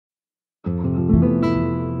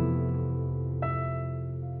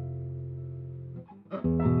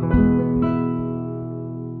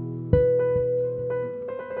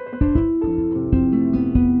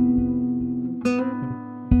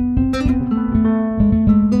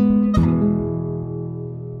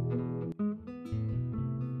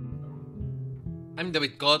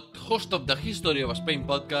David Cott, host of the History of Spain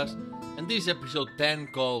podcast, and this is episode 10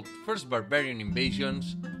 called First Barbarian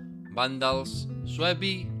Invasions, Vandals,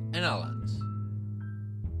 Suebi and Alans.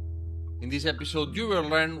 In this episode you will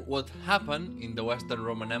learn what happened in the Western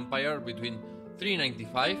Roman Empire between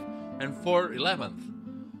 395 and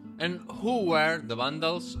 411, and who were the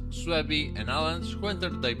Vandals, Suebi and Alans who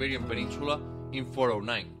entered the Iberian Peninsula in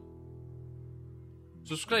 409.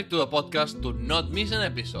 Subscribe to the podcast to not miss an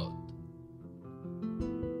episode.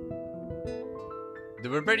 The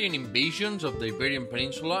barbarian invasions of the Iberian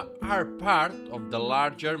Peninsula are part of the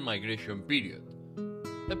larger migration period,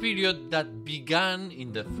 a period that began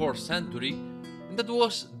in the 4th century and that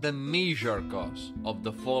was the major cause of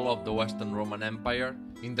the fall of the Western Roman Empire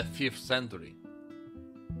in the 5th century.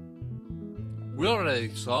 We already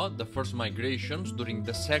saw the first migrations during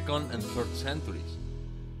the 2nd and 3rd centuries,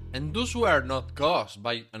 and those were not caused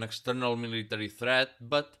by an external military threat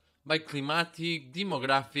but by climatic,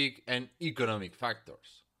 demographic and economic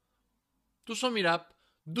factors. To sum it up,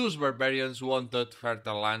 those barbarians wanted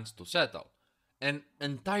fertile lands to settle, and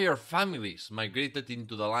entire families migrated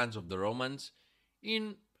into the lands of the Romans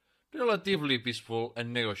in relatively peaceful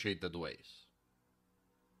and negotiated ways.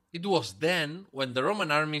 It was then when the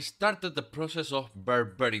Roman army started the process of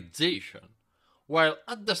barbarization, while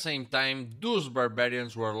at the same time those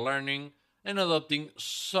barbarians were learning and adopting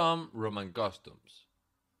some Roman customs.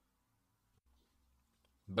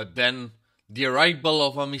 But then, the arrival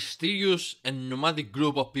of a mysterious and nomadic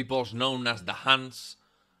group of peoples known as the Huns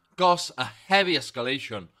caused a heavy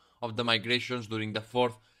escalation of the migrations during the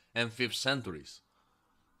 4th and 5th centuries.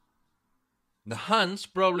 The Huns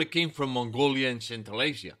probably came from Mongolia and Central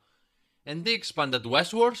Asia, and they expanded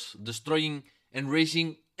westwards, destroying and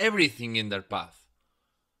razing everything in their path.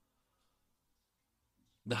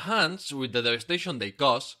 The Huns, with the devastation they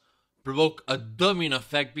caused, provoked a domino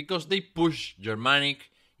effect because they pushed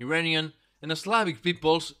Germanic, Iranian and Slavic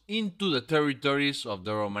peoples into the territories of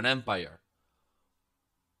the Roman Empire.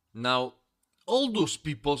 Now, all those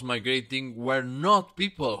peoples migrating were not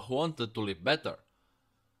people who wanted to live better.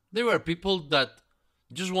 They were people that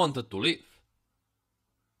just wanted to live.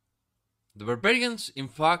 The barbarians, in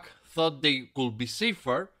fact, thought they could be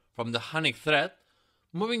safer from the Hunnic threat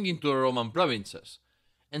moving into the Roman provinces,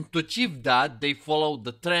 and to achieve that they followed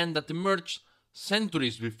the trend that emerged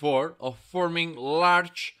centuries before of forming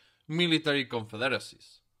large military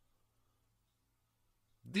confederacies.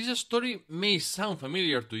 This story may sound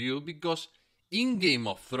familiar to you because in Game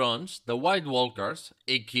of Thrones, the White Walkers,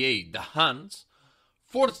 aka the Huns,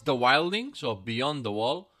 forced the wildlings of Beyond the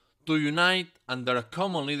Wall to unite under a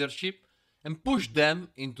common leadership and push them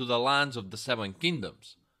into the lands of the Seven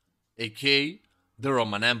Kingdoms, aka the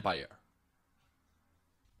Roman Empire.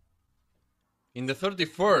 In the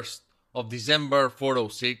 31st of December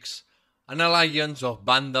 406, an alliance of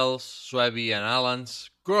Vandals, Suebi and Alans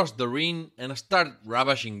crossed the Rhine and started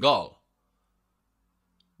ravaging Gaul.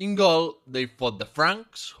 In Gaul, they fought the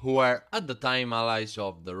Franks, who were at the time allies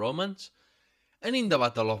of the Romans, and in the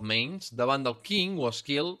Battle of Mainz, the Vandal king was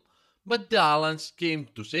killed, but the Alans came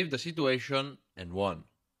to save the situation and won.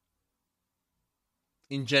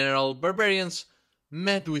 In general, barbarians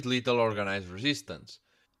met with little organized resistance,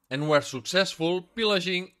 and were successful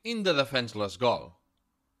pillaging in the defenseless Gaul.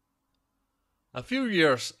 A few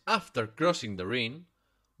years after crossing the Rhine,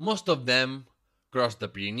 most of them crossed the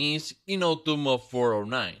Pyrenees in autumn of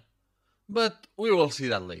 409, but we will see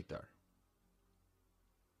that later.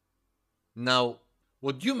 Now,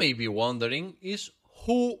 what you may be wondering is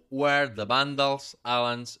who were the Vandals,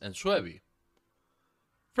 Alans and Suebi?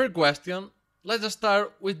 Fair question, let's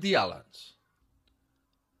start with the Alans.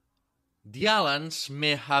 The Alans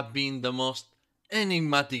may have been the most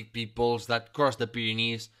enigmatic peoples that crossed the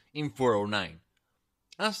Pyrenees in 409,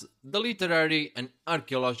 as the literary and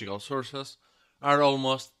archaeological sources are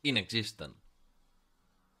almost inexistent.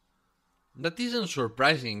 That isn't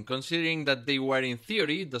surprising considering that they were in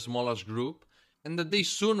theory the smallest group and that they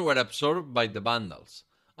soon were absorbed by the Vandals,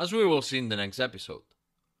 as we will see in the next episode.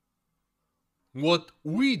 What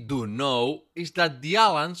we do know is that the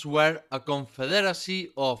Alans were a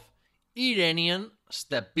confederacy of Iranian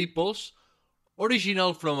steppe peoples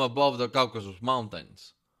original from above the Caucasus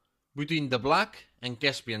Mountains, between the Black and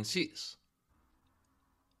Caspian Seas.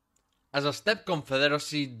 As a steppe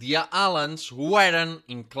confederacy, the Alans weren't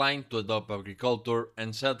inclined to adopt agriculture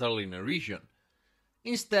and settle in a region.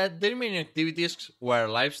 Instead, their main activities were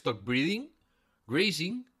livestock breeding,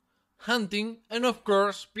 grazing, hunting, and of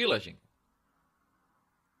course, pillaging.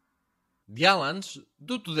 The Alans,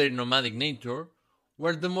 due to their nomadic nature,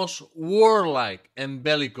 were the most warlike and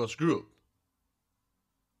bellicose group.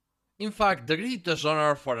 In fact, the greatest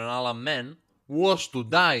honor for an Alan man was to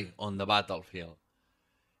die on the battlefield,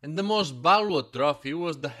 and the most valued trophy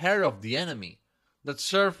was the hair of the enemy, that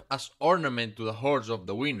served as ornament to the horse of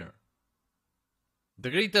the winner. The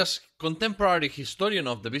greatest contemporary historian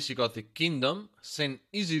of the Visigothic kingdom, Saint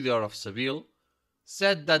Isidore of Seville,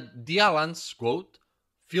 said that the Alans, quote,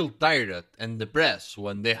 feel tired and depressed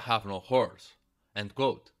when they have no horse, end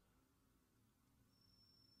quote.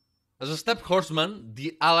 As a steppe horseman,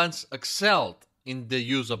 the Alans excelled in the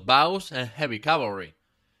use of bows and heavy cavalry,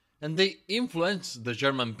 and they influenced the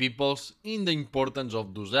German peoples in the importance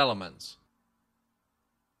of those elements.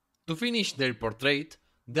 To finish their portrait,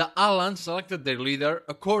 the Alans selected their leader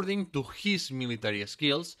according to his military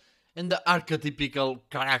skills and the archetypical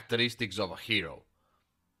characteristics of a hero.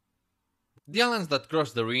 The Alans that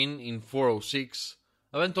crossed the Rhine in 406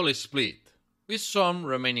 eventually split, with some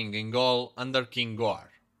remaining in Gaul under King Goar.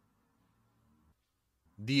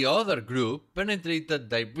 The other group penetrated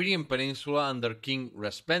the Iberian Peninsula under King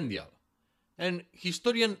Respendial, and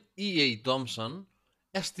historian E. A. Thompson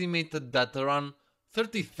estimated that around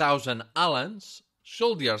 30,000 Alans,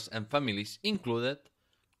 soldiers and families included,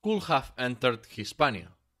 could have entered Hispania.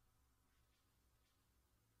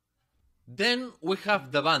 Then we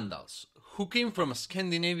have the Vandals, who came from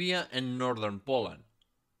Scandinavia and northern Poland.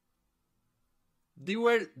 They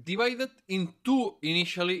were divided in two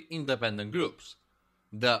initially independent groups,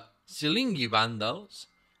 the Silingi Vandals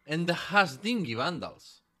and the Hasdingi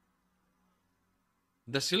Vandals.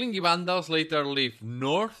 The Silingi Vandals later lived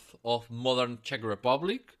north of modern Czech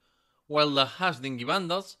Republic, while the Hasdingi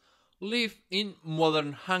Vandals lived in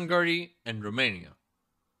modern Hungary and Romania.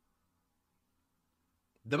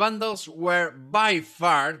 The Vandals were by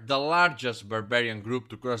far the largest barbarian group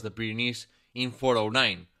to cross the Pyrenees in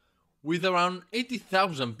 409, with around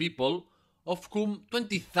 80,000 people, of whom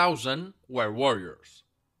 20,000 were warriors.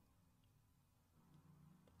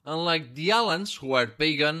 Unlike the Alans, who were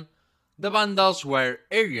pagan, the Vandals were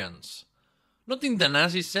Arians, not in the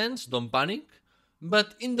Nazi sense, don't panic,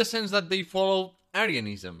 but in the sense that they followed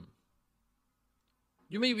Arianism.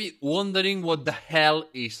 You may be wondering what the hell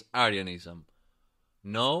is Arianism.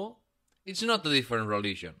 No, it's not a different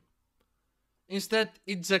religion. Instead,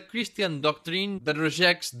 it's a Christian doctrine that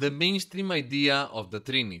rejects the mainstream idea of the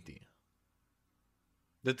Trinity.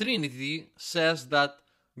 The Trinity says that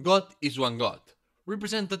God is one God,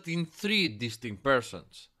 represented in three distinct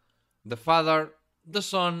persons: the Father, the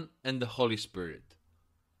Son, and the Holy Spirit.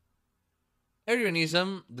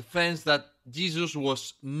 Arianism defends that Jesus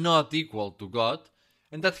was not equal to God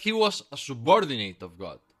and that he was a subordinate of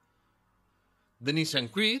God. The Nicene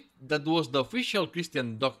Creed, that was the official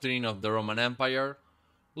Christian doctrine of the Roman Empire,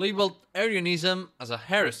 labeled Arianism as a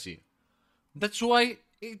heresy. That's why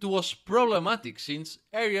it was problematic, since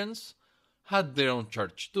Arians had their own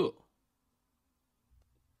church too.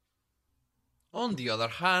 On the other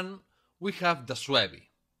hand, we have the Suebi.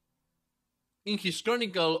 In his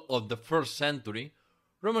chronicle of the 1st century,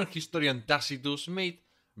 Roman historian Tacitus made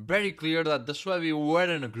very clear that the Suebi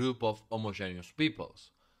weren't a group of homogeneous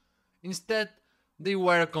peoples. Instead, they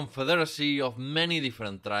were a confederacy of many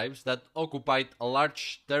different tribes that occupied a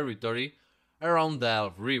large territory around the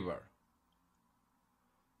Elbe River.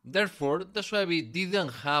 Therefore, the Suebi didn't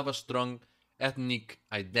have a strong ethnic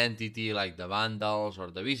identity like the Vandals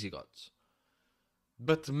or the Visigoths.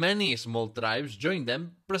 But many small tribes joined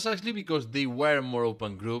them precisely because they were a more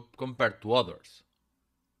open group compared to others.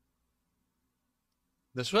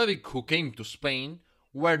 The Suebi who came to Spain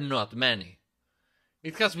were not many.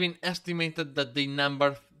 It has been estimated that they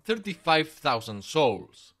numbered 35,000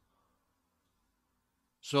 souls.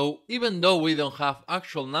 So even though we don't have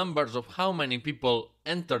actual numbers of how many people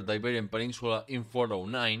entered the Iberian Peninsula in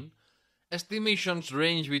 409, estimations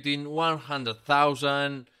range between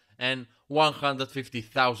 100,000 and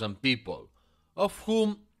 150,000 people, of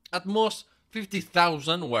whom at most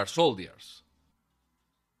 50,000 were soldiers.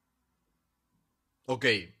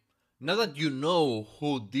 Okay, now that you know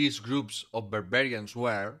who these groups of barbarians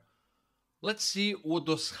were, let's see what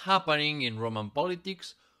was happening in Roman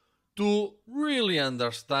politics to really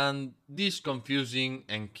understand this confusing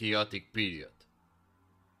and chaotic period.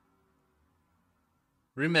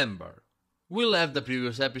 Remember, we left the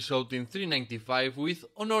previous episode in 395 with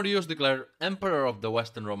Honorius declared Emperor of the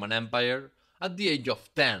Western Roman Empire at the age of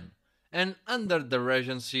 10 and under the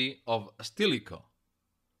regency of Stilicho.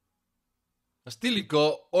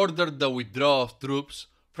 Stilicho ordered the withdrawal of troops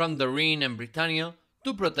from the Rhine and Britannia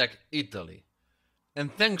to protect Italy,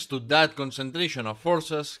 and thanks to that concentration of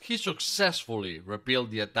forces, he successfully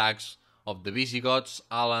repelled the attacks of the Visigoths,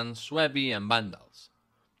 Alans, Suebi, and Vandals.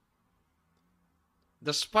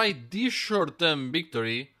 Despite this short-term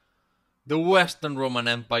victory, the Western Roman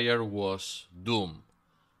Empire was doomed,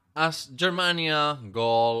 as Germania,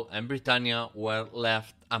 Gaul, and Britannia were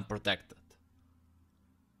left unprotected.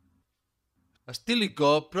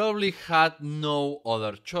 Stilicho probably had no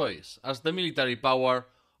other choice, as the military power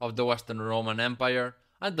of the Western Roman Empire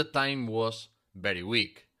at the time was very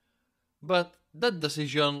weak, but that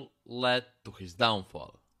decision led to his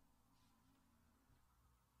downfall.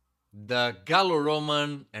 The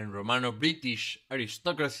Gallo-Roman and Romano-British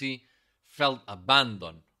aristocracy felt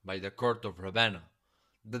abandoned by the court of Ravenna,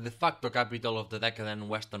 the de facto capital of the decadent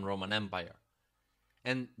Western Roman Empire,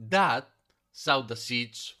 and that sowed the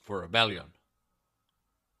seeds for rebellion.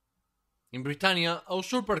 In Britannia, a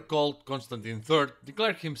usurper called Constantine III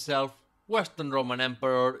declared himself Western Roman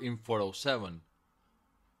Emperor in 407.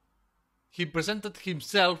 He presented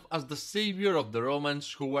himself as the savior of the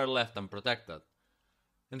Romans who were left unprotected,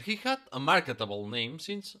 and he had a marketable name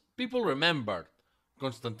since people remembered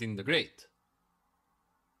Constantine the Great.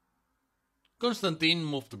 Constantine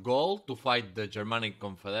moved to Gaul to fight the Germanic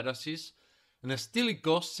confederacies, and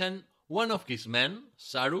Stilicho sent one of his men,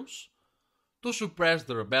 Sarus, to suppress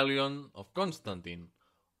the rebellion of Constantine,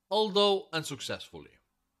 although unsuccessfully.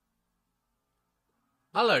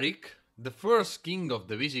 Alaric, the first king of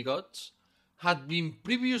the Visigoths, had been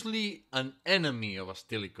previously an enemy of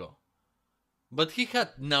Stilicho, but he had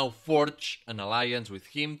now forged an alliance with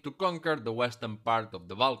him to conquer the western part of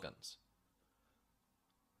the Balkans.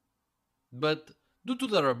 But due to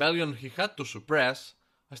the rebellion he had to suppress,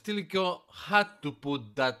 Stilicho had to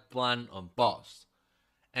put that plan on pause,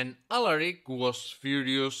 and Alaric was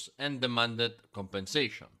furious and demanded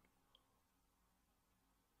compensation.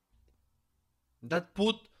 That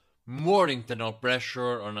put more internal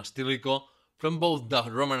pressure on Stilicho from both the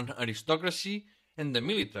Roman aristocracy and the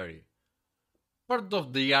military. Part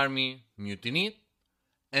of the army mutinied,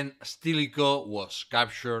 and Stilicho was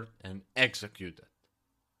captured and executed.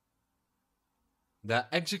 The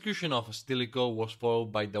execution of Stilicho was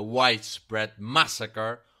followed by the widespread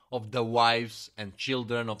massacre of the wives and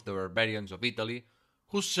children of the barbarians of Italy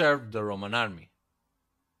who served the Roman army.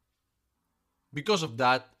 Because of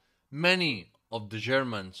that, many of the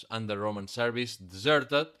Germans under Roman service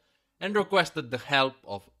deserted and requested the help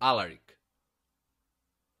of Alaric.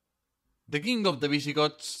 The king of the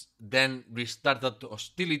Visigoths then restarted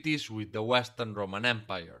hostilities with the Western Roman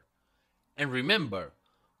Empire. And remember,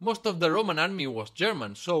 most of the Roman army was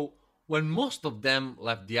German, so when most of them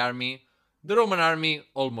left the army, the Roman army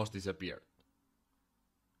almost disappeared.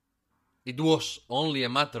 It was only a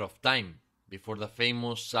matter of time before the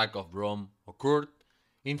famous sack of Rome occurred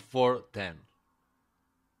in 410.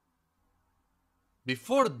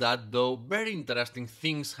 Before that, though, very interesting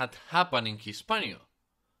things had happened in Hispania.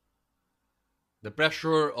 The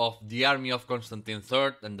pressure of the army of Constantine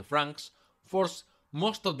III and the Franks forced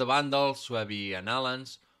most of the Vandals, Suebi and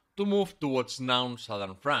Alans to move towards now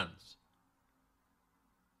southern France.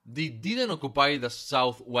 They didn't occupy the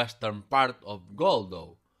southwestern part of Gaul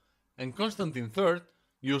though, and Constantine III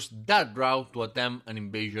used that route to attempt an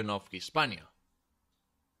invasion of Hispania.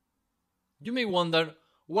 You may wonder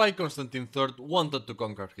why Constantine III wanted to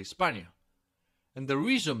conquer Hispania, and the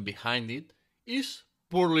reason behind it is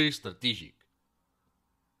purely strategic.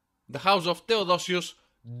 The house of Theodosius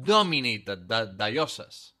dominated that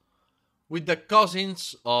diocese, with the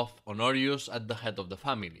cousins of Honorius at the head of the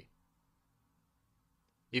family.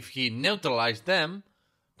 If he neutralized them,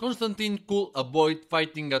 Constantine could avoid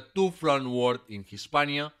fighting a two-front war in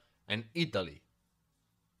Hispania and Italy.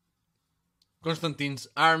 Constantine's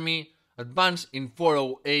army advanced in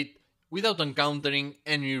 408 without encountering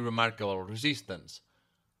any remarkable resistance,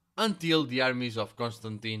 until the armies of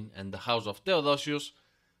Constantine and the house of Theodosius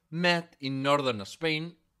met in northern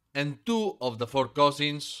Spain, and two of the four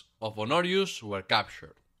cousins of Honorius were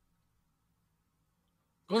captured.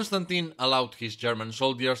 Constantine allowed his German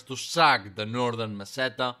soldiers to sack the northern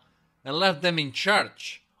Meseta and left them in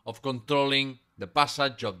charge of controlling the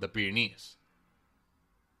passage of the Pyrenees.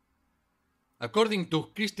 According to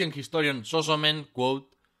Christian historian Sozomen,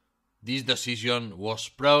 quote, "This decision was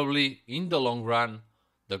probably, in the long run,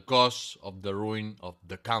 the cause of the ruin of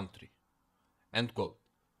the country." End quote.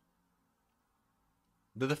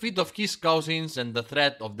 The defeat of his cousins and the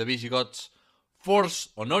threat of the Visigoths forced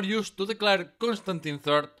Honorius to declare Constantine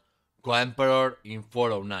III co-emperor in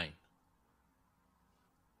 409.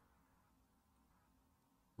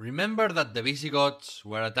 Remember that the Visigoths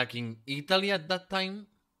were attacking Italy at that time?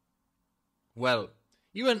 Well,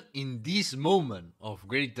 even in this moment of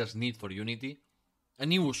greatest need for unity, a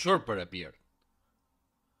new usurper appeared.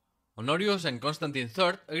 Honorius and Constantine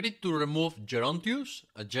III agreed to remove Gerontius,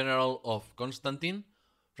 a general of Constantine,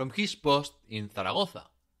 from his post in Zaragoza.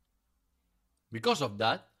 Because of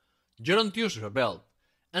that, Gerontius rebelled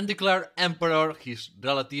and declared emperor his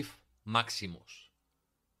relative Maximus.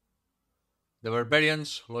 The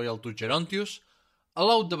barbarians loyal to Gerontius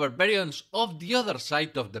allowed the barbarians of the other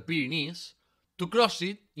side of the Pyrenees to cross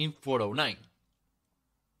it in 409.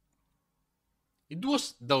 It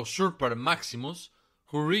was the usurper Maximus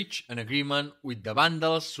who reached an agreement with the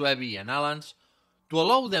Vandals, Suebi and Alans to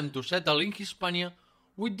allow them to settle in Hispania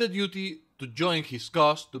with the duty to join his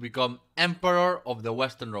cause to become emperor of the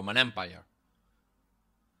Western Roman Empire.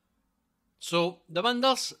 So the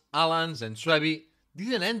Vandals, Alans and Suebi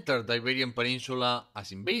didn't enter the Iberian Peninsula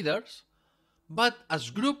as invaders, but as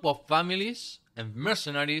group of families and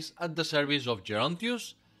mercenaries at the service of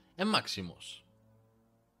Gerontius and Maximus.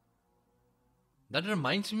 That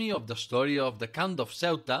reminds me of the story of the Count of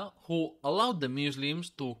Ceuta who allowed the Muslims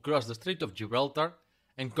to cross the Strait of Gibraltar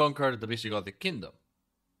and conquer the Visigothic kingdom.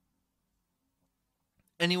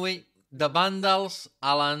 Anyway, the Vandals,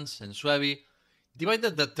 Alans and Suebi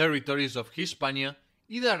divided the territories of Hispania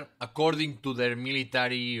either according to their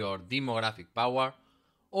military or demographic power,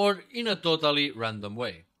 or in a totally random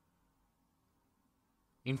way.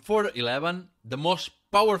 In 411, the most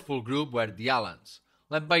powerful group were the Alans,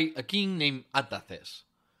 led by a king named Hydatius,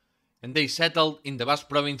 and they settled in the vast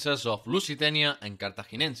provinces of Lusitania and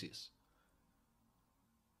Carthaginensis.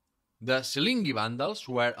 The Silingi Vandals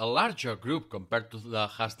were a larger group compared to the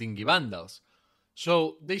Hasdingi Vandals,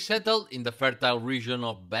 so they settled in the fertile region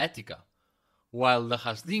of Baetica, while the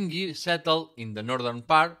Hasdingi settled in the northern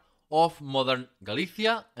part of modern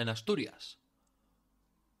Galicia and Asturias.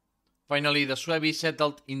 Finally, the Suebi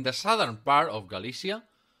settled in the southern part of Galicia,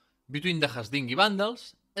 between the Hasdingi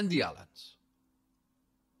Vandals and the Alans.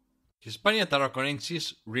 Hispania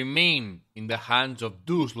Tarraconensis remained in the hands of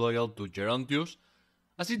those loyal to Gerontius,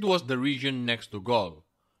 as it was the region next to Gaul,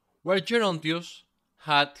 where Gerontius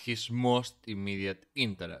had his most immediate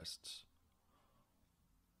interests.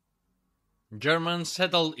 Germans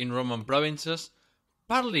settled in Roman provinces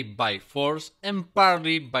partly by force and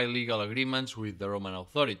partly by legal agreements with the Roman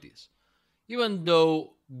authorities, even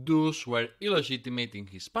though those were illegitimate in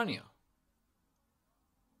Hispania.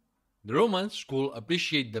 The Romans could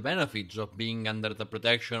appreciate the benefits of being under the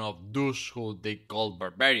protection of those who they called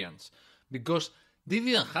barbarians, because they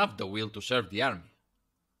didn't have the will to serve the army.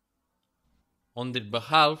 On their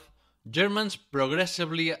behalf, Germans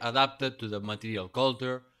progressively adapted to the material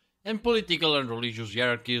culture and political and religious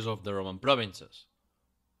hierarchies of the Roman provinces.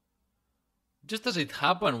 Just as it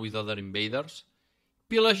happened with other invaders,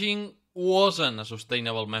 pillaging wasn't a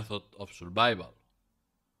sustainable method of survival.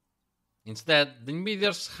 Instead, the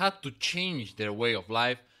invaders had to change their way of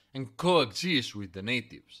life and coexist with the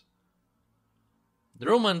natives. The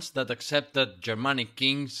Romans that accepted Germanic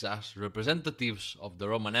kings as representatives of the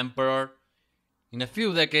Roman Emperor, in a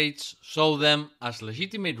few decades saw them as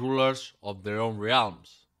legitimate rulers of their own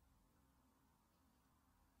realms.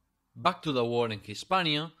 Back to the war in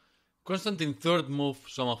Hispania, Constantine III moved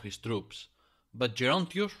some of his troops, but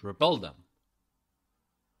Gerontius repelled them.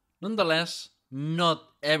 Nonetheless, not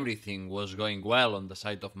everything was going well on the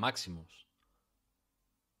side of Maximus.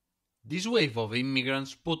 This wave of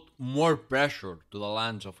immigrants put more pressure to the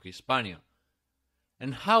lands of Hispania.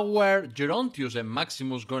 And how were Gerontius and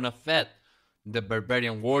Maximus gonna feed the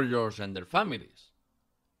barbarian warriors and their families?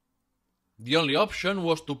 The only option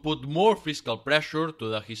was to put more fiscal pressure to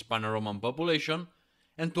the Hispano-Roman population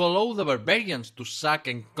and to allow the barbarians to sack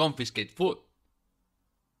and confiscate food.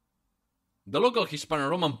 The local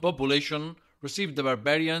Hispano-Roman population received the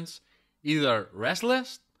barbarians either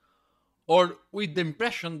restless or with the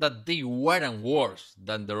impression that they weren't worse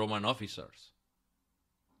than the Roman officers.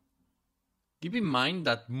 Keep in mind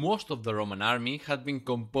that most of the Roman army had been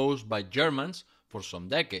composed by Germans for some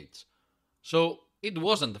decades, so it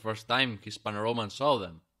wasn't the first time Hispano-Romans saw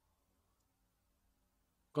them.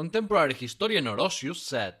 Contemporary historian Orosius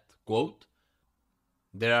said, quote,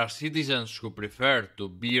 "There are citizens who prefer to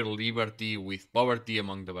bear liberty with poverty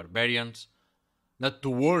among the barbarians, not to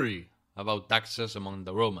worry about taxes among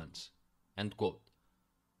the Romans." End quote.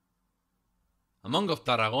 A monk of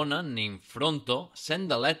Tarragona named Fronto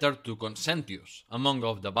sent a letter to Constantinius, a monk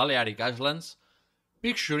of the Balearic Islands,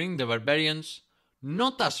 picturing the barbarians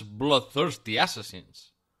not as bloodthirsty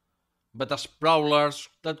assassins, but as prowlers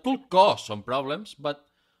that could cause some problems, but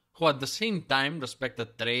who at the same time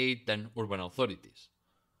respected trade and urban authorities.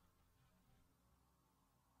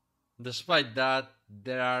 Despite that,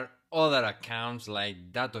 there are other accounts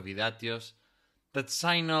like that of Hydatius that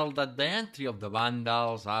signal that the entry of the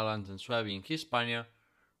Vandals, Alans and Suebi in Hispania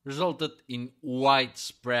resulted in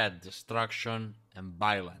widespread destruction and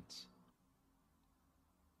violence.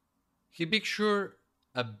 He pictured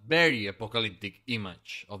a very apocalyptic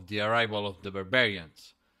image of the arrival of the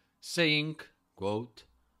barbarians, saying, quote,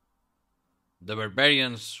 "The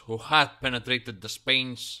barbarians who had penetrated the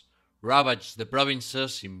Spains ravaged the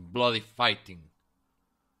provinces in bloody fighting.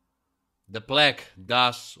 The plague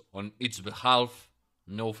does, on its behalf,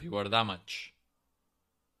 no fewer damage.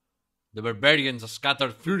 The barbarians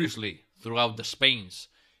scattered furiously throughout the Spains,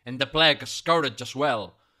 and the plague scourged as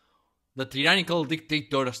well. The tyrannical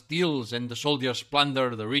dictator steals and the soldiers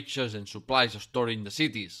plunder the riches and supplies stored in the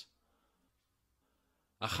cities.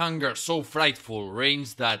 A hunger so frightful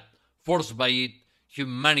reigns that, forced by it,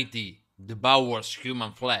 humanity devours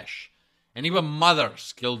human flesh, and even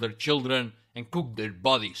mothers kill their children and cook their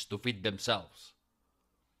bodies to feed themselves.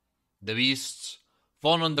 The beasts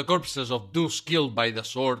fawn on the corpses of those killed by the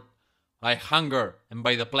sword, by hunger and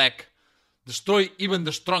by the plague, destroy even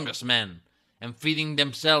the strongest men, and feeding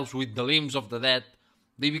themselves with the limbs of the dead,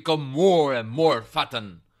 they become more and more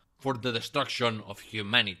fattened for the destruction of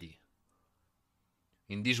humanity.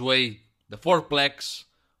 In this way, the four plagues,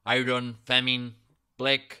 iron, famine,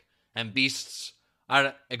 plague, and beasts,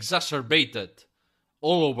 are exacerbated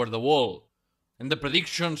all over the world, and the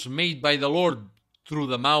predictions made by the Lord through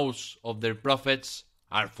the mouths of their prophets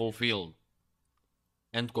are fulfilled."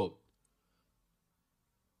 End quote.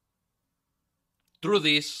 Through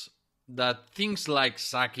this, that things like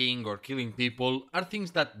sacking or killing people are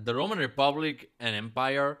things that the Roman Republic and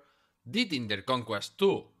Empire did in their conquest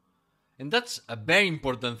too. And that's a very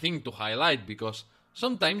important thing to highlight, because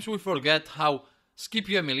sometimes we forget how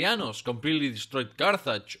Scipio Aemilianus completely destroyed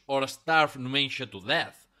Carthage or starved Numantia to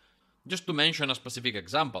death, just to mention a specific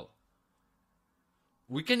example.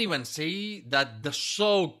 We can even say that the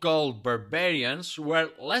so-called barbarians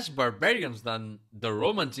were less barbarians than the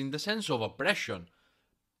Romans in the sense of oppression,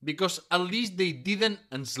 because at least they didn't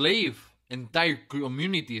enslave entire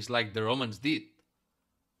communities like the Romans did.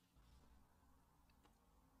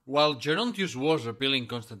 While Gerontius was repelling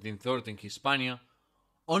Constantine III in Hispania,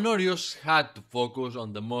 Honorius had to focus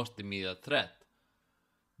on the most immediate threat: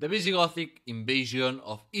 the Visigothic invasion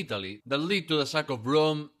of Italy that led to the sack of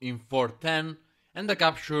Rome in 410 and the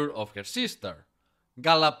capture of her sister,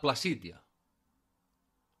 Galla Placidia.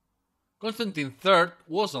 Constantine III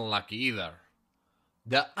wasn't lucky either.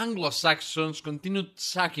 The Anglo-Saxons continued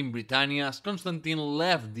sacking Britannia as Constantine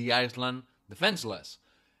left the island defenseless,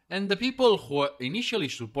 and the people who initially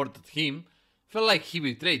supported him felt like he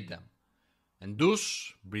betrayed them, and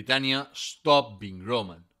thus Britannia stopped being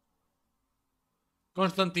Roman.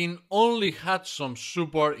 Constantine only had some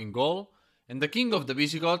support in Gaul, and the king of the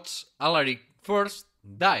Visigoths, Alaric I,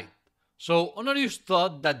 died, so Honorius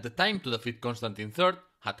thought that the time to defeat Constantine III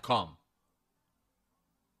had come.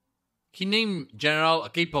 He named general a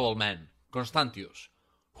capable man, Constantius,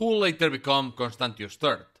 who would later become Constantius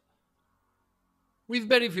III. With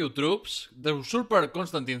very few troops, the usurper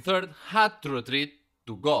Constantine III had to retreat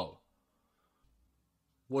to Gaul.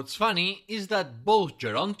 What's funny is that both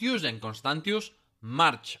Gerontius and Constantius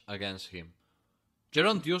marched against him.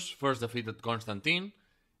 Gerontius first defeated Constantine,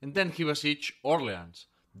 and then he besieged Orleans,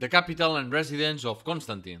 the capital and residence of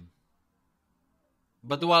Constantine.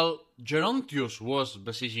 But while Gerontius was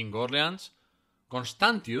besieging Orleans,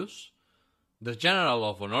 Constantius, the general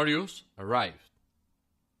of Honorius, arrived.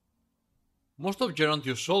 Most of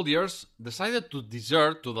Gerontius' soldiers decided to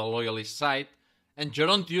desert to the loyalist side, and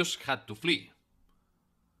Gerontius had to flee.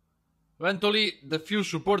 Eventually, the few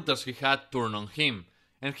supporters he had turned on him,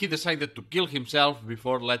 and he decided to kill himself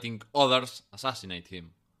before letting others assassinate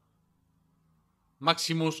him.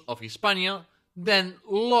 Maximus of Hispania then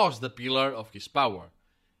lost the pillar of his power,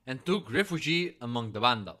 and took refuge among the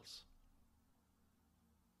Vandals.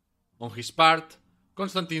 On his part,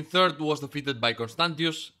 Constantine III was defeated by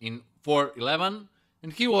Constantius in 411,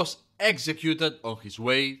 and he was executed on his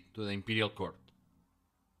way to the imperial court.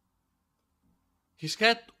 His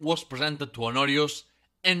head was presented to Honorius,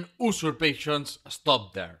 and usurpations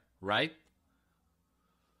stopped there, right?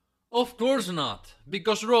 Of course not,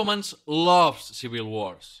 because Romans love civil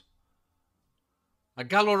wars. A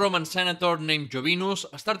Gallo-Roman senator named Jovinus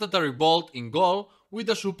started a revolt in Gaul with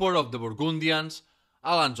the support of the Burgundians,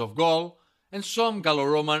 Alans of Gaul, and some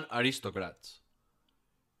Gallo-Roman aristocrats.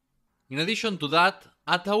 In addition to that,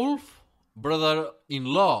 Ataulf,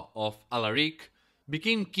 brother-in-law of Alaric,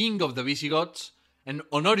 became king of the Visigoths, and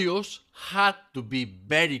Honorius had to be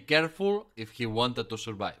very careful if he wanted to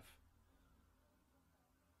survive.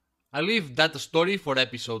 I leave that story for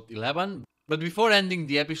episode 11, but before ending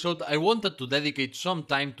the episode I wanted to dedicate some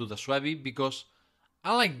time to the Suebi because,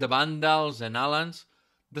 unlike the Vandals and Alans,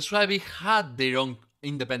 the Suebi had their own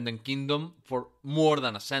independent kingdom for more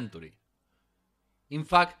than a century. In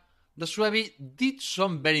fact, the Suebi did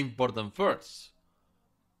some very important firsts.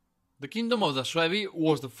 The Kingdom of the Suebi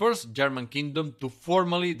was the first German kingdom to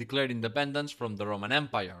formally declare independence from the Roman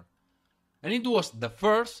Empire, and it was the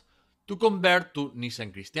first to convert to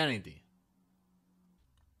Nicene Christianity.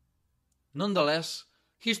 Nonetheless,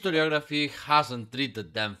 historiography hasn't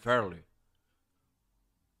treated them fairly.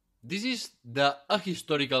 This is the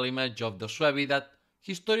ahistorical image of the Suebi that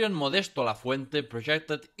historian Modesto Lafuente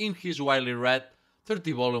projected in his widely read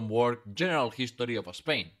 30-volume work General History of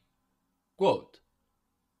Spain. Quote,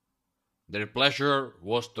 "Their pleasure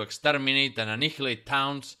was to exterminate and annihilate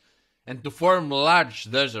towns and to form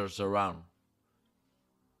large deserts around.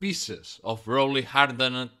 Pieces of roughly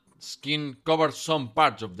hardened skin covered some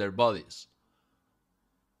parts of their bodies.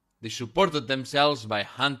 They supported themselves by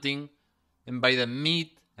hunting and by the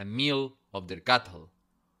meat and meal of their cattle.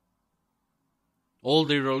 All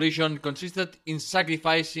their religion consisted in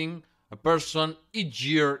sacrificing a person each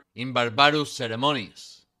year in barbarous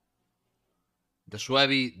ceremonies. The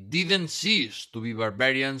Suebi didn't cease to be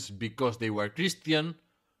barbarians because they were Christian,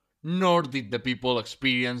 nor did the people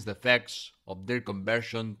experience the effects of their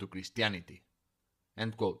conversion to Christianity."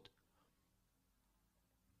 End quote.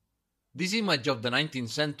 This image of the 19th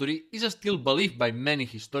century is still believed by many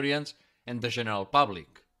historians and the general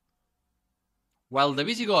public. While the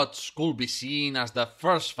Visigoths could be seen as the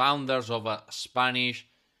first founders of a Spanish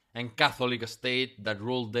and Catholic state that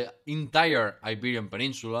ruled the entire Iberian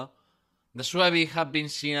Peninsula, the Suebi have been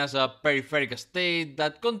seen as a peripheral state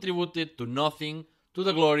that contributed to nothing to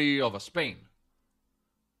the glory of Spain.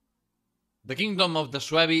 The kingdom of the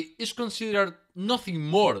Suebi is considered nothing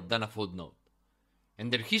more than a footnote,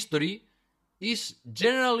 and their history is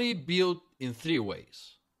generally viewed in three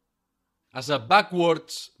ways: as a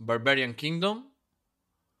backwards barbarian kingdom,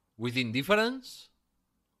 with indifference,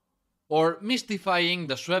 or mystifying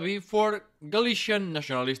the Suebi for Galician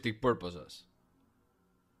nationalistic purposes.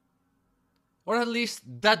 Or at least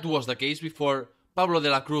that was the case before Pablo de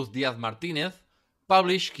la Cruz Díaz Martínez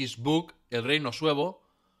published his book El Reino Suevo,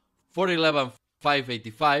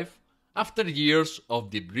 411-585, after years of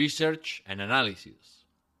deep research and analysis.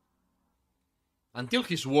 Until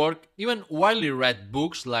his work, even widely read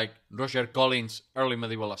books like Roger Collins' Early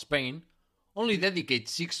Medieval Spain only dedicate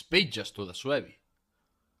 6 pages to the Suebi.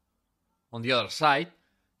 On the other side,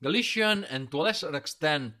 Galician and to a lesser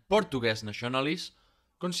extent Portuguese nationalists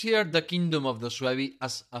consider the kingdom of the Suebi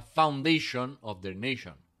as a foundation of their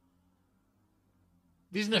nation.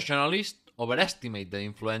 These nationalists overestimate the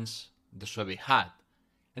influence the Suebi had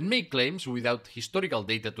and make claims without historical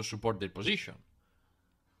data to support their position.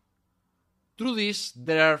 Through this,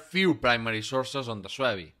 there are few primary sources on the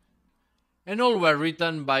Suebi, and all were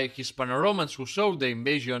written by Hispano-Romans who saw the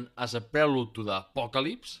invasion as a prelude to the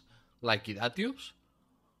apocalypse, like Hydatius,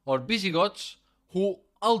 or Visigoths who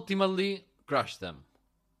ultimately crushed them.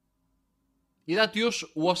 Hydatius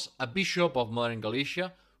was a bishop of modern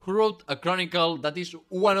Galicia who wrote a chronicle that is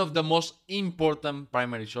one of the most important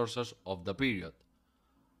primary sources of the period.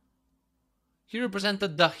 He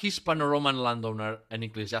represented the Hispano-Roman landowner and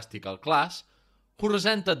ecclesiastical class who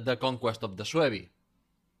resented the conquest of the Suebi.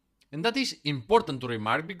 And that is important to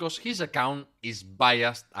remark because his account is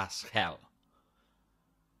biased as hell.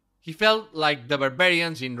 He felt like the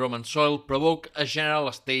barbarians in Roman soil provoked a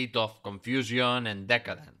general state of confusion and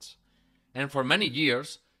decadence, and for many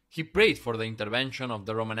years he prayed for the intervention of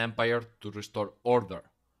the Roman Empire to restore order.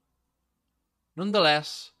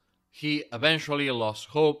 Nonetheless, he eventually lost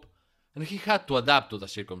hope and he had to adapt to the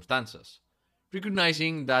circumstances,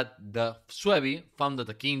 recognizing that the Suebi founded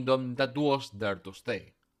a kingdom that was there to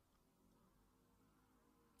stay.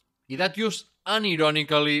 Hydatius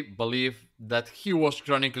unironically believed that he was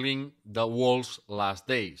chronicling the world's last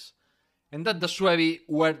days, and that the Suebi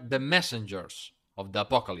were the messengers of the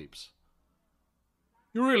apocalypse.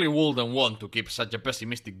 You really wouldn't want to keep such a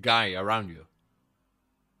pessimistic guy around you.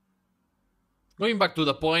 Going back to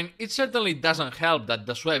the point, it certainly doesn't help that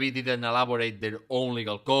the Suebi didn't elaborate their own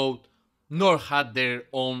legal code, nor had their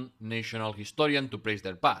own national historian to praise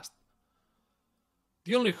their past.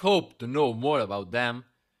 The only hope to know more about them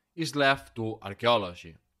is left to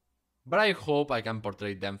archaeology, but I hope I can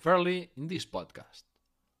portray them fairly in this podcast.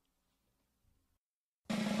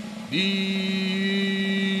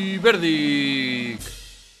 The verdict!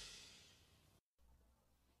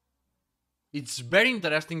 It's very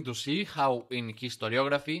interesting to see how in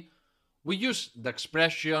historiography we use the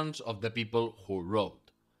expressions of the people who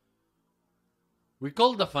wrote. We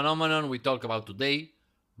call the phenomenon we talk about today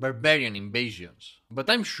barbarian invasions, but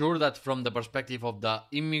I'm sure that from the perspective of the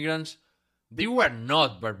immigrants, they were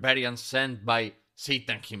not barbarians sent by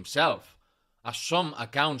Satan himself, as some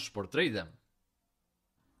accounts portray them.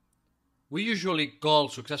 we usually call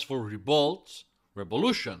successful revolts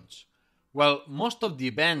revolutions, while most of the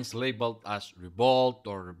events labeled as revolt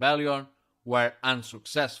or rebellion were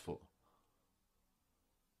unsuccessful.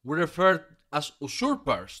 We refer as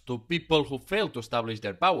usurpers to people who fail to establish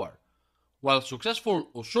their power, while successful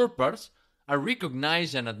usurpers are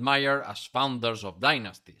recognized and admired as founders of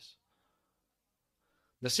dynasties.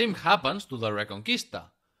 The same happens to the Reconquista.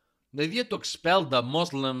 The idea to expel the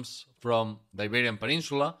Muslims from the Iberian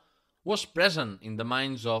Peninsula was present in the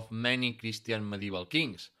minds of many Christian medieval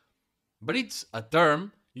kings, but it's a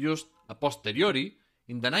term used a posteriori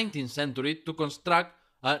in the 19th century to construct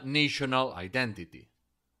a national identity.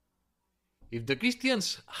 If the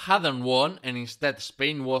Christians hadn't won and instead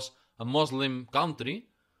Spain was a Muslim country,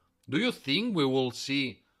 do you think we will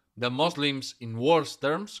see the Muslims in worse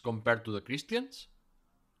terms compared to the Christians?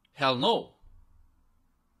 Hell no.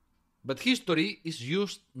 But history is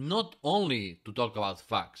used not only to talk about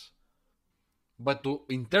facts, but to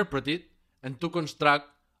interpret it and to construct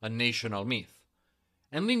a national myth.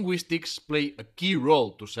 And linguistics play a key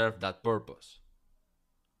role to serve that purpose.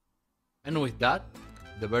 And with that,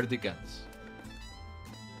 the verdict ends.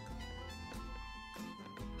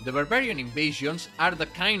 The barbarian invasions are the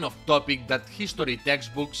kind of topic that history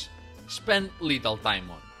textbooks spend little time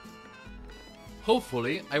on.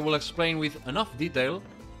 Hopefully, I will explain with enough detail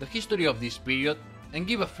the history of this period and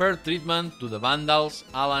give a fair treatment to the Vandals,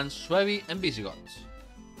 Alans, Suebi and Visigoths.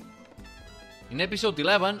 In episode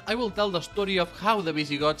 11, I will tell the story of how the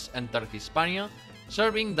Visigoths entered Hispania,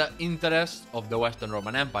 serving the interests of the Western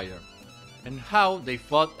Roman Empire, and how they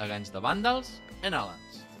fought against the Vandals and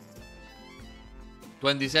Alans. To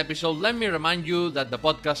end this episode, let me remind you that the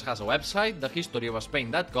podcast has a website,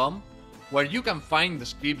 thehistoryofspain.com, where you can find the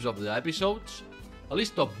scripts of the episodes, a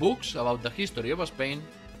list of books about the history of Spain,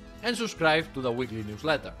 and subscribe to the weekly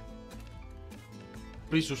newsletter.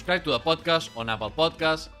 Please subscribe to the podcast on Apple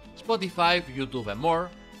Podcasts, Spotify, YouTube and more,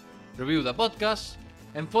 review the podcast,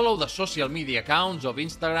 and follow the social media accounts of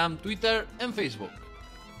Instagram, Twitter and Facebook.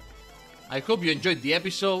 I hope you enjoyed the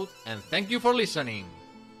episode and thank you for listening.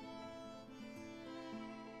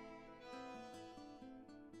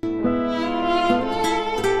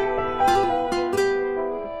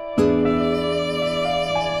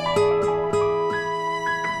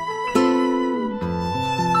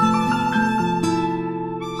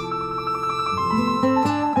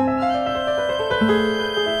 Thank you.